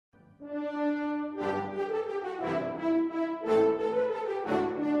Hey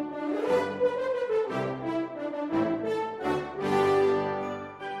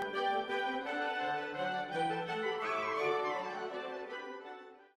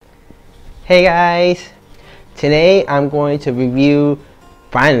guys! Today I'm going to review,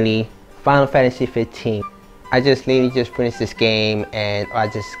 finally, Final Fantasy 15. I just finished this game, and I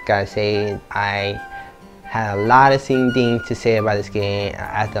just gotta say I had a lot of things to say about this game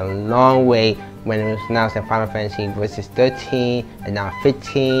after a long wait when it was announced that Final Fantasy was 13 and now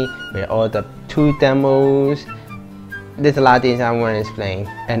 15 with all the 2 demos. There's a lot of things I want to explain,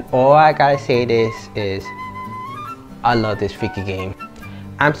 and all I gotta say is I love this freaking game.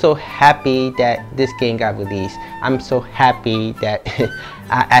 I'm so happy that this game got released. I'm so happy that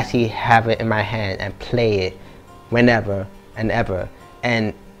I actually have it in my hand and play it whenever and ever.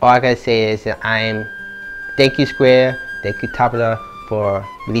 And all I gotta say is that thank you Square, thank you Tabata for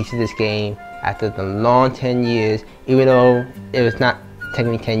releasing this game after the long 10 years, even though it was not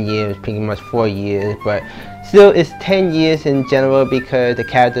technically 10 years, pretty much 4 years, but still it's 10 years in general because the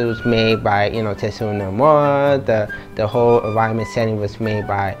character was made by, Tetsuya Nomura, the whole environment setting was made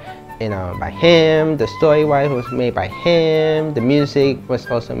by, by him, the story wise was made by him, the music was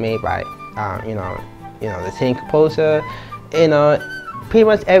also made by, the same composer, pretty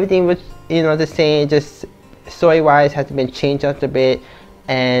much everything was, the same, just story wise has been changed up a bit,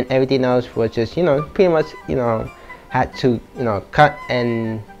 and everything else was just, pretty much, had to, cut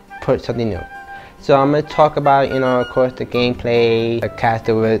and put something new. So I'm going to talk about, of course, the gameplay, the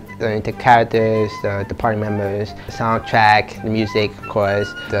characters, the party members, the soundtrack, the music, of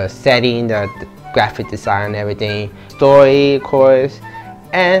course, the setting, the graphic design, everything, story, of course,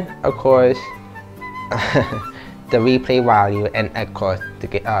 and of course, the replay value, and of course, the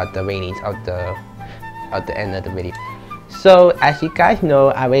ratings of the end of the video. So as you guys know,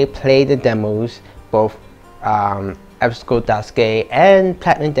 I already played the demos, both Episcopal Daisuke and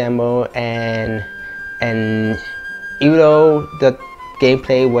Platinum Demo, and even though the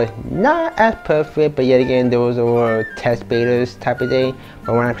gameplay was not as perfect, but yet again there was a test betas type of thing.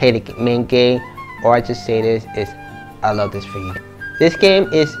 But when I play the main game, all I just say this is I love this game. This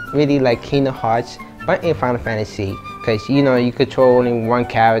game is really like Kingdom Hearts but in Final Fantasy, because you control only one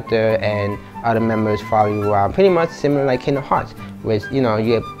character and other members follow you around, pretty much similar like Kingdom Hearts, which your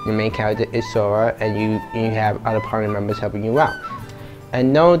main character is Sora and you have other party members helping you out.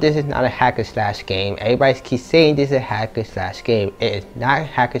 And no, this is not a hack and slash game. Everybody keeps saying this is a hack and slash game. It is not a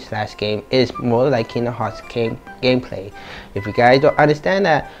hack and slash game. It is more like Kingdom Hearts gameplay. If you guys don't understand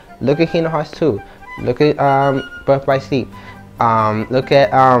that, look at Kingdom Hearts 2. Look at Birth by Sleep. Look at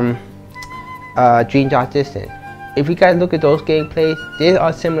Dream Drop Distance. If you guys look at those gameplays, they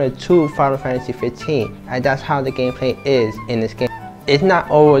are similar to Final Fantasy 15, and that's how the gameplay is in this game. It's not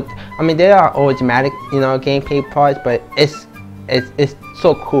over. I mean, there are over dramatic, gameplay parts, but it's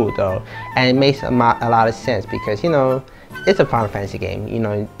so cool though, and it makes a lot of sense because it's a Final Fantasy game.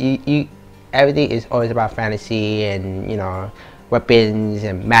 Everything is always about fantasy and weapons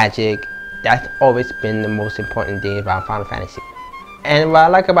and magic. That's always been the most important thing about Final Fantasy. And what I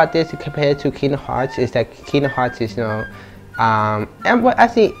like about this compared to Kingdom Hearts is that Kingdom Hearts is, and what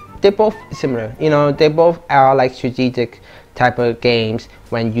actually they're both similar. They both are like strategic type of games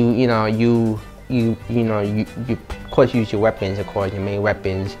when you of course use your weapons, of course your main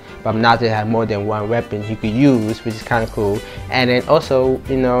weapons, but not to have more than one weapon you could use, which is kind of cool. And then also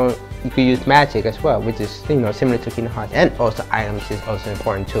you could use magic as well, which is similar to Kingdom Hearts, and also items is also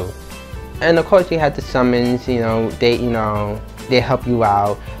important too. And of course you have the summons, they help you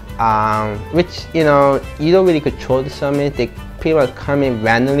out, which you don't really control the summons. They pretty much come in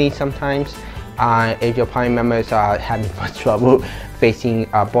randomly sometimes. If your party members are having much trouble facing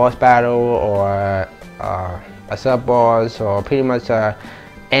a boss battle or a sub boss, or pretty much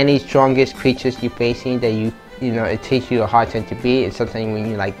any strongest creatures you're facing that it takes you a hard time to beat, and sometimes when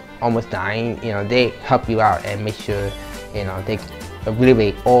you're like almost dying, they help you out and make sure they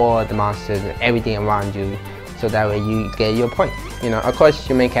eliminate all the monsters and everything around you, so that way you get your point. Of course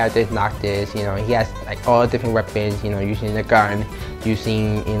your main character is Noctis. He has like all different weapons, using a gun,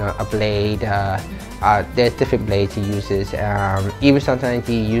 using a blade. There's different blades he uses. Even sometimes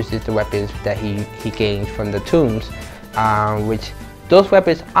he uses the weapons that he gains from the tombs, which those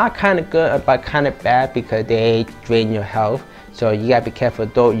weapons are kind of good but kind of bad because they drain your health, so you gotta be careful,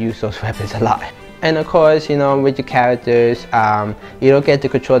 don't use those weapons a lot. And of course, with your characters, you don't get to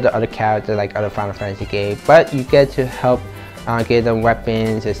control the other characters like other Final Fantasy games, but you get to help give them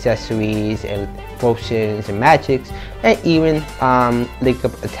weapons, accessories, and potions, and magics, and even link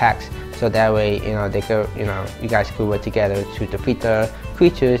up attacks. so that way they could you guys could work together to defeat the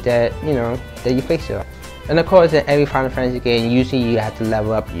creatures that that you face up. And of course, in every Final Fantasy game, usually you have to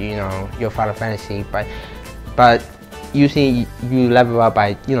level up your Final Fantasy, but usually you level up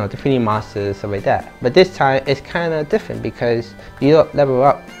by defeating monsters, stuff like that. But this time it's kind of different because you don't level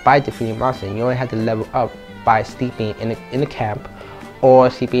up by defeating monsters. You only have to level up by sleeping in the camp, or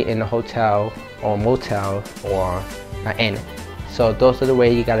sleeping in a hotel or motel or an inn. So those are the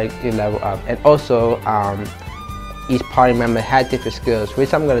ways you gotta level up. And also each party member had different skills,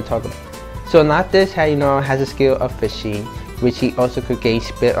 which I'm gonna talk about. So Noctis has a skill of fishing, which he also could gain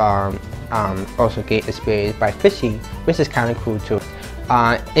experience by fishing, which is kind of cool too.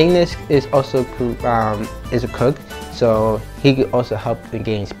 Ignis is also is a cook, so he could also help to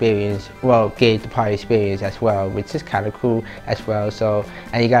gain experience, gain the party experience as well, which is kind of cool as well. So,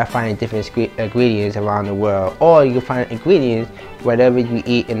 and you gotta find different ingredients around the world, or you can find ingredients whatever you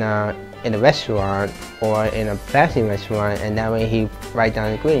eat in a restaurant or in a fancy restaurant, and that way he write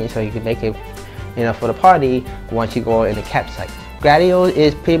down ingredients so you can make it for the party once you go in the campsite. Gladio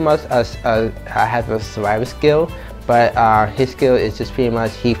is pretty much has a survival skill, but his skill is just pretty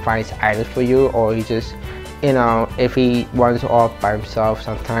much he finds items for you, or he just if he runs off by himself,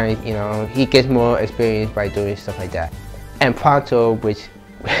 sometimes he gets more experience by doing stuff like that. And Pronto, which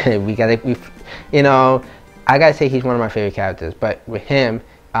I gotta say he's one of my favorite characters, but with him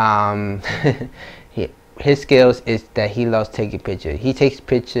his skills is that he loves taking pictures. He takes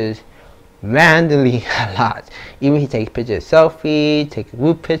pictures randomly a lot. Even he takes pictures, selfie, take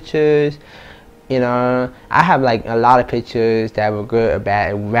group pictures. I have like a lot of pictures that were good or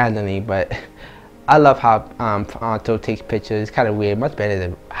bad and randomly, but I love how Pronto takes pictures. It's kind of weird, much better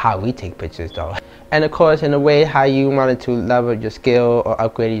than how we take pictures though. And of course, in a way how you wanted to level your skill or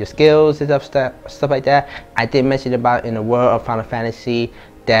upgrade your skills and stuff like that, I did mention about in the world of Final Fantasy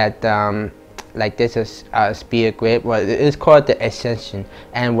that like there's a spear grip. Well, it's called the Ascension,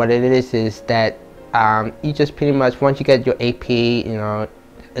 and what it is that you just pretty much, once you get your AP,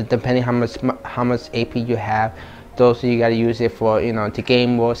 depending how much AP you have, those you gotta use it for to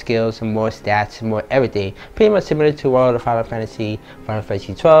gain more skills and more stats and more everything. Pretty much similar to all the Final Fantasy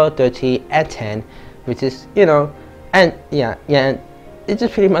 12, 13, and 10, which is and and it's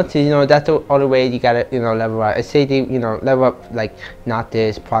just pretty much that's the only way you gotta level up. I say they level up like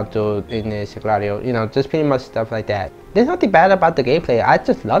Noctis, Pronto, Ignis, Gladio, just pretty much stuff like that. There's nothing bad about the gameplay. I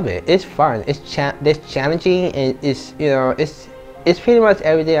just love it. It's fun. It's challenging, and it's pretty much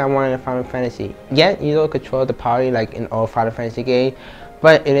everything I want in a Final Fantasy. Yet you don't control the party like in all Final Fantasy games,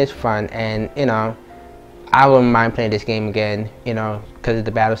 but it is fun, and I wouldn't mind playing this game again. Because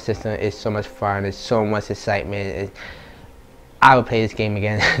the battle system is so much fun. There's so much excitement. I would play this game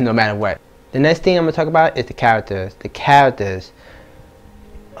again no matter what. The next thing I'm gonna talk about is the characters. The characters.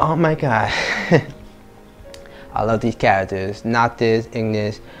 Oh my god. I love these characters. Noctis,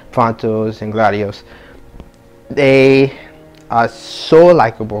 Ignis, Prontos, and Gladios. They are so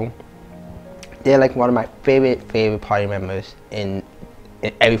likable. They're like one of my favorite party members in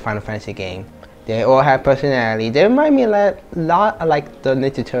every Final Fantasy game. They all have personality. They remind me a lot of like the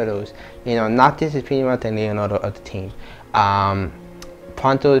Ninja Turtles. Noctis is pretty much the Leonardo of the team.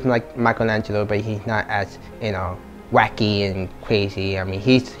 Pronto is like Michelangelo, but he's not as wacky and crazy. I mean,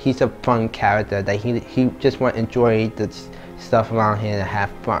 he's a fun character that he just want to enjoy the stuff around him and have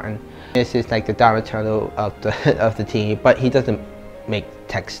fun. This is like the Donatello of the team, but he doesn't make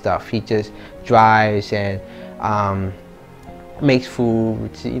tech stuff. He just drives and makes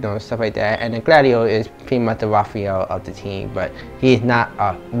food, stuff like that. And then Gladio is pretty much the Raphael of the team, but he is not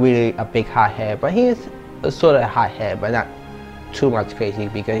really a big hothead, but he is a sort of hothead, but not too much crazy,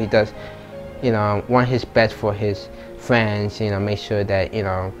 because he does want his best for his friends. Make sure that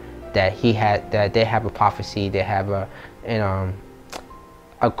that they have a prophecy, they have a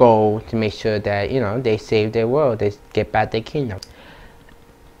goal to make sure that they save their world, they get back their kingdom.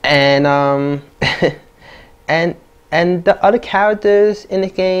 And and the other characters in the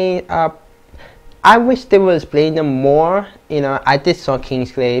game, I wish they would explain them more. I did saw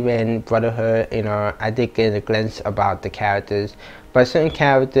Kingsglaive and Brotherhood. I did get a glimpse about the characters, but certain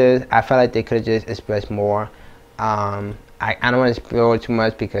characters I felt like they could have just expressed more. I don't want to spoil too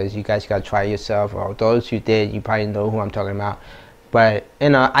much because you guys gotta try it yourself, or those who did, you probably know who I'm talking about. But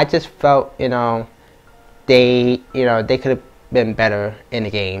I just felt they could have been better in the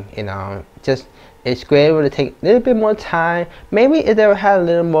game. Just it's great to take a little bit more time. Maybe if they had a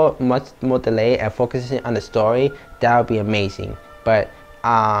little much more delay and focusing on the story, that would be amazing. But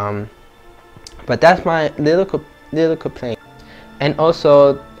that's my little complaint. And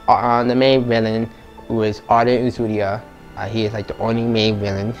also the main villain, who is Arden Uzuria, He is like the only main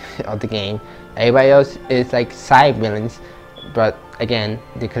villain of the game. Everybody else is like side villains, but again,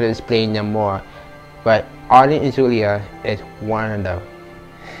 they could have explained them more. But Arden and Julia is one of the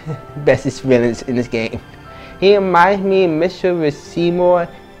bestest villains in this game. He reminds me of Mr. with Seymour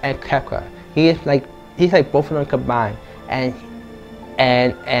and Kepka. He's like both of them combined, and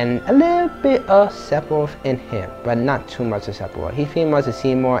a little bit of Sephiroth in him, but not too much of Sephiroth. He's pretty much a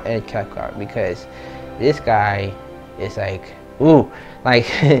Seymour and Kepka, because this guy is like, ooh, like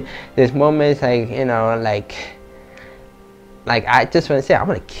there's moments like, you know, like I just want to say, I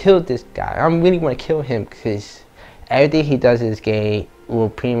want to kill this guy. I really want to kill him, because everything he does in this game will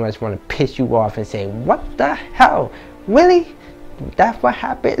pretty much want to piss you off and say, what the hell, really? That's what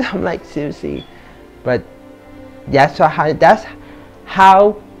happened? I'm like, seriously. But that's how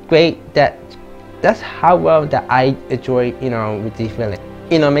well that I enjoy, you know, with these villains.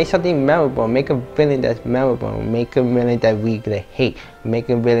 You know, make something memorable, make a villain that's memorable, make a villain that we gonna hate, make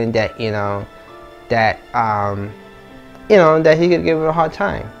a villain that, you know, that he could give it a hard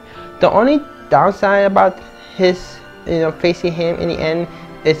time. The only downside about his, you know, facing him in the end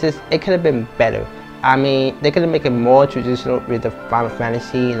is just, it could have been better. I mean, they could have made it more traditional with the Final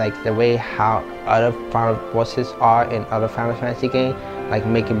Fantasy, like the way how other Final bosses are in other Final Fantasy games, like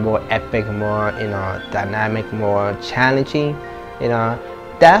make it more epic, more, you know, dynamic, more challenging, you know.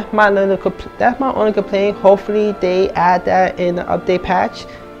 That's my only complaint. Hopefully they add that in the update patch.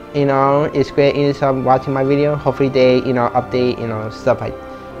 You know, it's great anytime watching my video. Hopefully they, you know, update, you know, stuff like,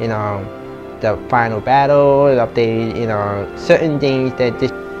 you know, the final battle, update, you know, certain things that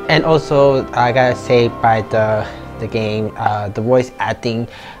this. And also, I gotta say, by the game, the voice acting,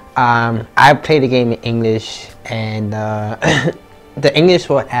 I played the game in English, and the English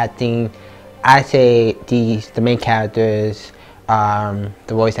voice acting, I say the main characters, the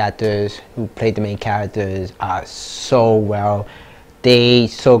voice actors who played the main characters are so well. They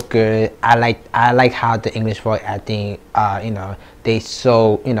so good. I like how the English voice acting, you know, they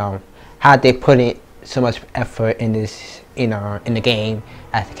so, you know, how they put in so much effort in this, you know, in the game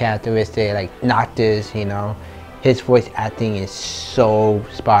as a characteristic, like Noctis, you know, his voice acting is so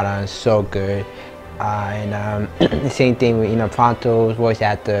spot on, so good. And the same thing with, you know, Pronto's voice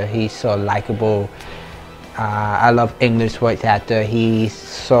actor, he's so likable. I love English voice actor. He's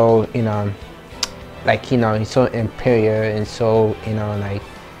so, you know, like, you know, he's so imperial and so, you know, like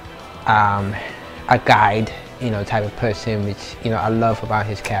a guide, you know, type of person, which, you know, I love about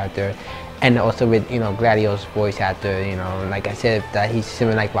his character. And also with, you know, Gladio's voice actor, you know, like I said, that he's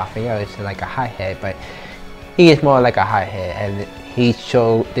similar like Raphael, it's like a hi-hat, but he is more like a hi-hat, and they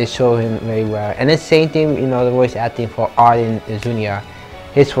show him very well. And the same thing, you know, the voice acting for Arden Jr.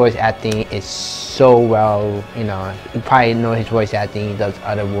 His voice acting is so well, you know, you probably know his voice acting. He does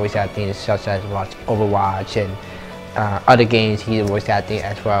other voice acting such as Overwatch and other games. He does voice acting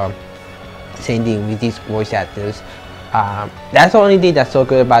as well. Same thing with these voice actors. That's the only thing that's so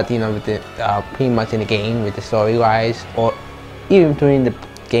good about, you know, with the pretty much in the game, with the story wise, or even during the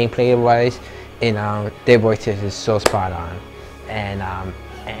gameplay wise, you know, their voices is so spot on. And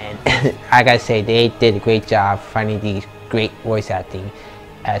I gotta say, they did a great job finding these great voice acting,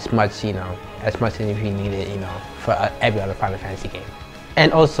 as much, you know, as much as if you need it, you know, for every other Final Fantasy game.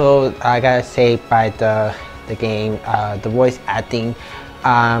 And also, I gotta say, by the game, the voice acting,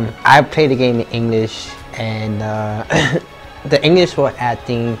 I played the game in English, and the English voice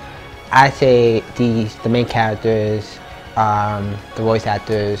acting, I say the main characters, the voice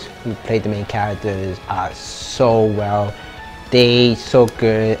actors who played the main characters are so well. They so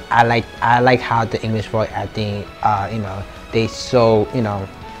good. I like how the English voice acting, you know, they so, you know,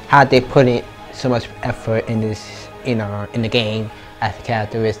 how they put in so much effort in this, you know, in the game as a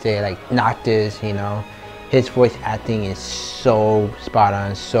characteristic, like Noctis, you know, his voice acting is so spot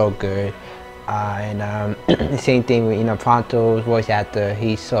on, so good. And the same thing with, you know, Pronto's voice actor,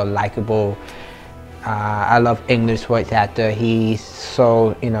 he's so likable. I love English voice actor. He's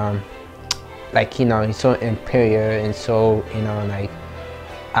so, you know, like, you know, he's so imperial and so, you know, like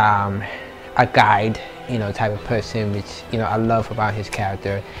a guide, you know, type of person, which, you know, I love about his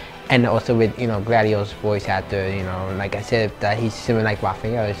character. And also with, you know, Gladio's voice actor, you know, like I said, that he's similar like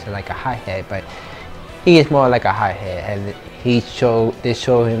Raphael, it's like a hi-hat, but he is more like a hi-hat, and they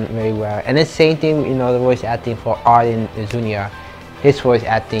show him very well. And the same thing, you know, the voice acting for Arden Jr. His voice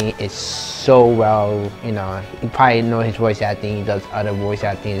acting is so well, you know, you probably know his voice acting. He does other voice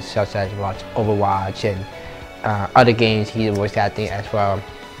acting such as Overwatch and other games. He does voice acting as well.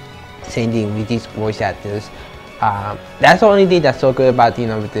 Same thing with these voice actors. That's the only thing that's so good about, you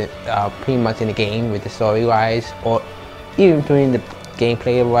know, with the pretty much in the game, with the story wise, or even during the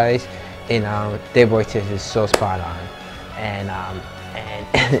gameplay wise, you know, their voices is so spot on. and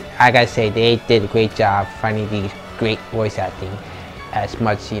I gotta say they did a great job finding these great voice acting as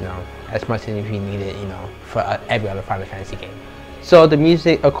much as much as we needed for every other Final Fantasy game. So the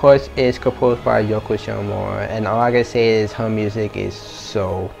music, of course, is composed by Yoko Shimomura, and all I gotta say is her music is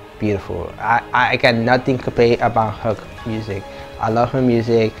so beautiful. I got nothing to complain about her music. I love her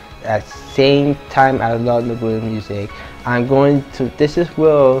music. At the same time, I love the Blue music. I'm going to This Is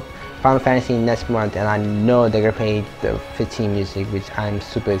Will Final Fantasy next month, and I know they're gonna play the 15 music, which I'm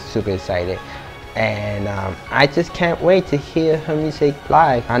super excited. And I just can't wait to hear her music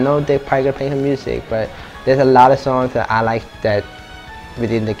live. I know they're probably gonna play her music, but there's a lot of songs that I like that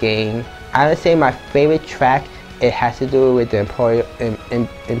within the game. I would say my favorite track, it has to do with the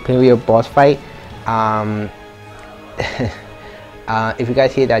Imperial boss fight. If you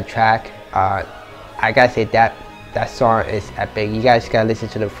guys hear that track, I gotta say that song is epic. You guys gotta listen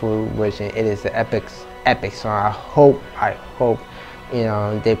to the full version. It is an epic song. I hope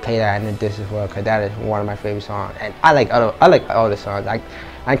they play that in This As Well, because that is one of my favorite songs. And I like all the songs.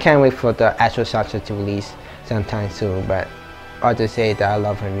 I can't wait for the actual soundtrack to release sometime soon. But I'll just say that I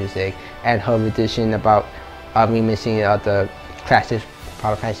love her music and her rendition about remixing the classic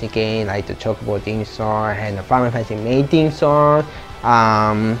Final Fantasy game, like the Chocobo theme song and the Final Fantasy main theme song.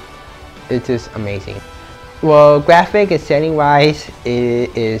 It's just amazing. Well, graphic and setting wise,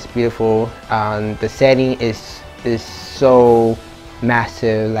 it is beautiful. The setting is so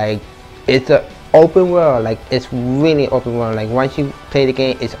massive. Like, it's an open world. Like, it's really open world. Like, once you play the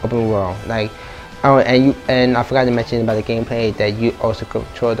game, it's open world. Like, oh, and I forgot to mention about the gameplay that you also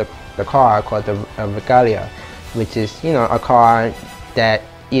control the car called the Regalia, which is a car that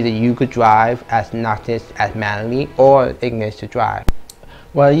either you could drive as Noctis as manually or Ignis to drive.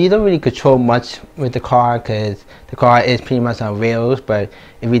 Well, you don't really control much with the car because the car is pretty much on rails, but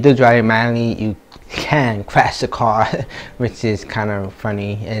if you do drive it manually, you can crash the car, which is kind of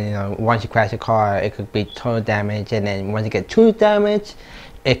funny. And once you crash the car, it could be total damage, and then once you get true damage,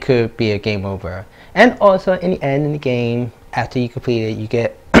 it could be a game over. And also in the end of the game, after you complete it, you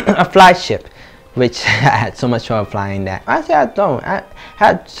get a fly ship, which I had so much fun flying that. Actually, I don't. I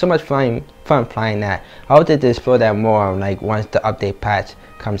had so much fun flying that. I hope to explore that more, like once the update patch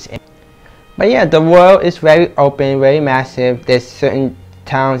comes in. But yeah, the world is very open, very massive. There's certain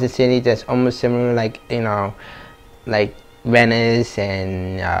towns and cities that's almost similar, like like Venice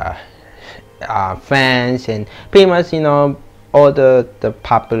and France, and pretty much all the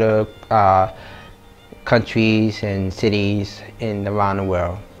popular countries and cities around the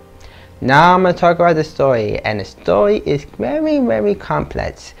world. Now I'm going to talk about the story, and the story is very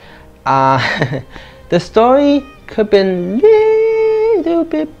complex. The story could be a little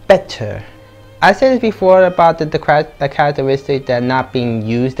bit better. I said this before about the characteristics that are not being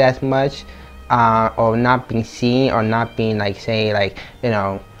used as much, or not being seen, or not being what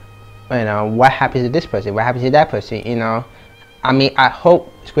happens to this person, what happens to that person, I mean, I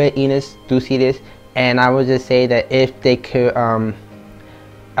hope Square Enix do see this, and I would just say that if they could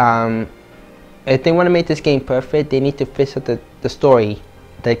if they want to make this game perfect, they need to fix up the story,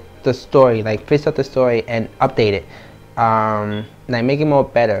 fix up the story and update it, like make it more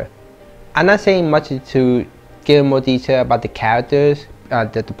better. I'm not saying much to give more detail about the characters,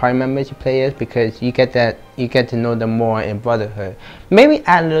 the party members you play as, because you get to know them more in Brotherhood. Maybe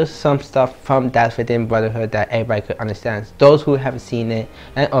add a little some stuff from that's within Brotherhood that everybody could understand. Those who haven't seen it,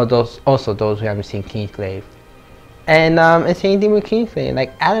 and those who haven't seen Kingsglaive. And same thing with Kingsglaive,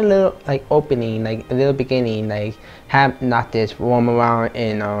 like add a little opening, like a little beginning, like have Noctis roam around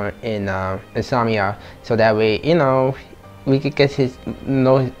in Insomnia, so that way we could get his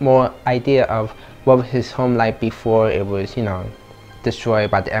more idea of what was his home like before it was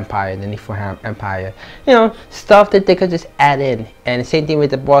destroyed by the Empire, the Niflheim Empire. Stuff that they could just add in. And the same thing with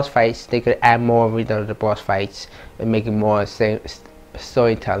the boss fights, they could add more of the boss fights and make it more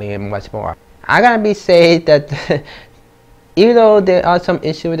storytelling and much more. I gotta say that even though there are some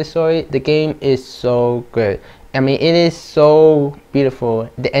issues with the story, the game is so good. I mean, it is so beautiful.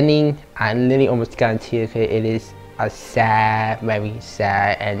 The ending, I literally almost guarantee it is a sad, very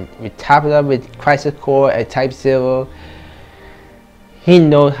sad, and we top it up with Crisis Core and Type 0. He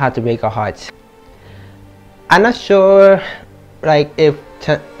knows how to break our hearts. I'm not sure if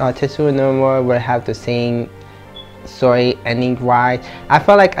Tetsuya Nomura will have the same story ending wise. I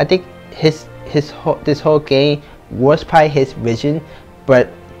think this whole game was probably his vision, but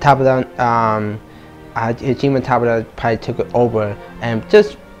Hajime Tabata probably took it over and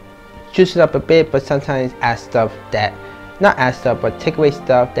just juice it up a bit, but sometimes add stuff that, not add stuff, but take away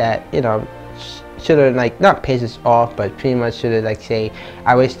stuff that should have like not pissed us off, but pretty much should have like say,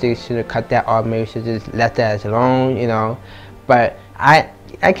 I wish they should have cut that off. Maybe should just left that as alone, you know. But I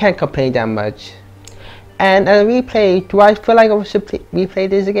can't complain that much. And as a replay, do I feel like I should replay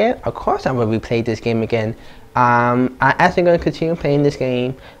this again? Of course I will replay this game again. I'm actually going to continue playing this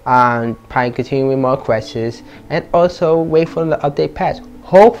game, probably continue with more quests, and also wait for the update patch.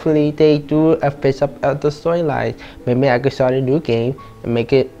 Hopefully they do a fix up of the storyline. Maybe I could start a new game and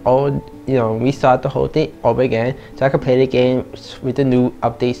make it all, you know, restart the whole thing over again, so I can play the game with the new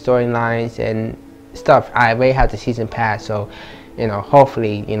update storylines and stuff. I already have the season pass, so you know,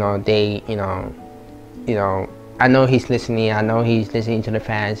 hopefully, you know, they, you know, I know he's listening. I know he's listening to the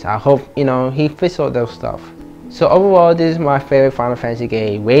fans. I hope, you know, he fixes all those stuff. So overall, this is my favorite Final Fantasy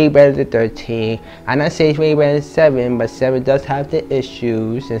game. Way better than 13. I'm not saying it's way better than 7, but 7 does have the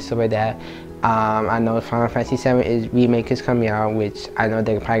issues and stuff like that. I know Final Fantasy 7 remake is coming out, which I know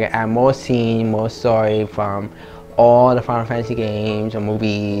they're probably gonna add more scene, more story from all the Final Fantasy games or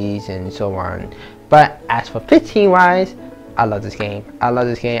movies and so on. But as for 15 wise, I love this game. I love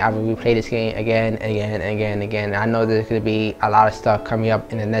this game. I will replay this game again, again. I know there's gonna be a lot of stuff coming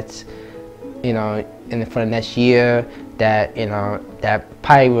up in the next, you know, for the next year that, you know, that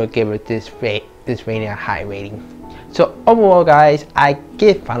probably will give it this rating a high rating. So overall, guys, I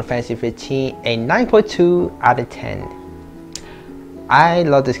give Final Fantasy 15 a 9.2 out of 10. I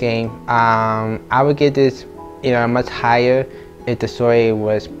love this game. I would give this, you know, much higher if the story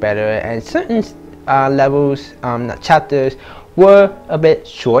was better, and certain levels, chapters were a bit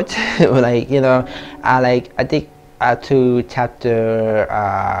short. Like, you know, I think to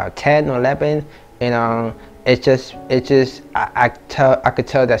chapter 10 or 11, you know, it's just I could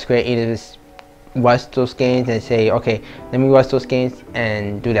tell that Square Enix watch those games and say, okay, let me watch those games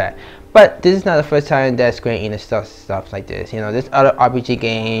and do that. But this is not the first time that Square Enix does stuff like this. You know, there's other RPG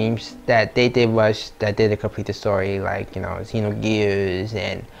games that they did rush, that did complete the story, like, you know, Xenogears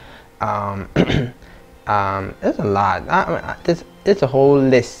and there's a lot. There's a whole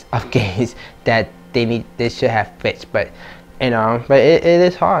list of games that they should have fixed, but you know, but it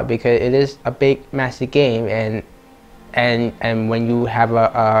is hard because it is a big massive game, and when you have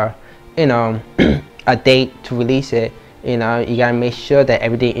a you know a date to release it, you know, you gotta make sure that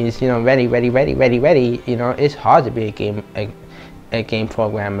everything is, you know, ready. You know, it's hard to be a game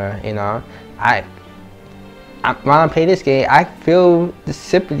programmer. You know, when I play this game, I feel the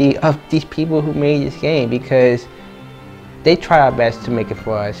sympathy of these people who made this game, because they try our best to make it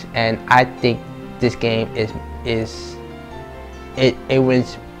for us, and I think this game it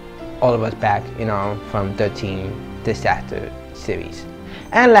wins all of us back, you know, from 13 disaster series.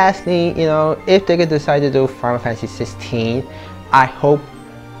 And lastly, you know, if they could decide to do Final Fantasy 16, I hope,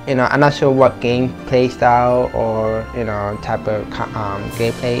 you know, I'm not sure what gameplay style or, you know, type of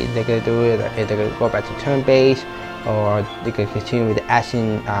gameplay they're gonna do it. If they're gonna go back to turn-based, or they could continue with the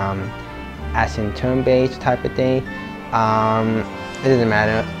action turn-based type of thing. It doesn't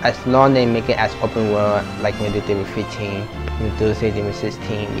matter, as long as they make it as open world like when they did with 15, and do the same thing with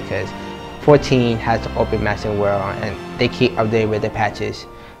 16, because 14 has the open massive world and they keep updating with the patches.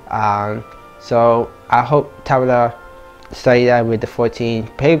 So I hope Tabula study that with the 14.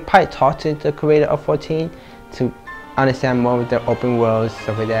 Probably talk to the creator of 14 to understand more with the open world,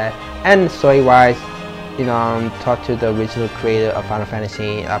 stuff like that. And story wise, you know, talk to the original creator of Final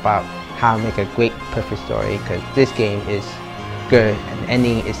Fantasy about how to make a great perfect story, because this game is good and the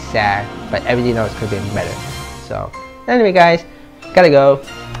ending is sad, but everything else could have been better. So anyway, guys, gotta go.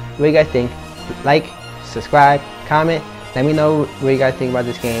 What do you guys think? Like, subscribe, comment, let me know what you guys think about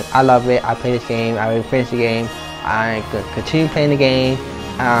this game. I love it. I play this game. I will finish the game. I could continue playing the game.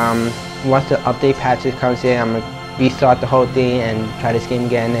 Once the update patches comes in, I'm gonna restart the whole thing and try this game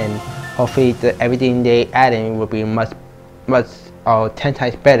again, and hopefully everything they add in will be much 10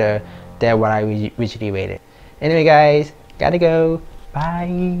 times better than what I originally rated. Anyway, guys, gotta go.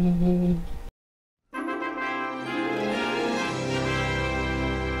 Bye.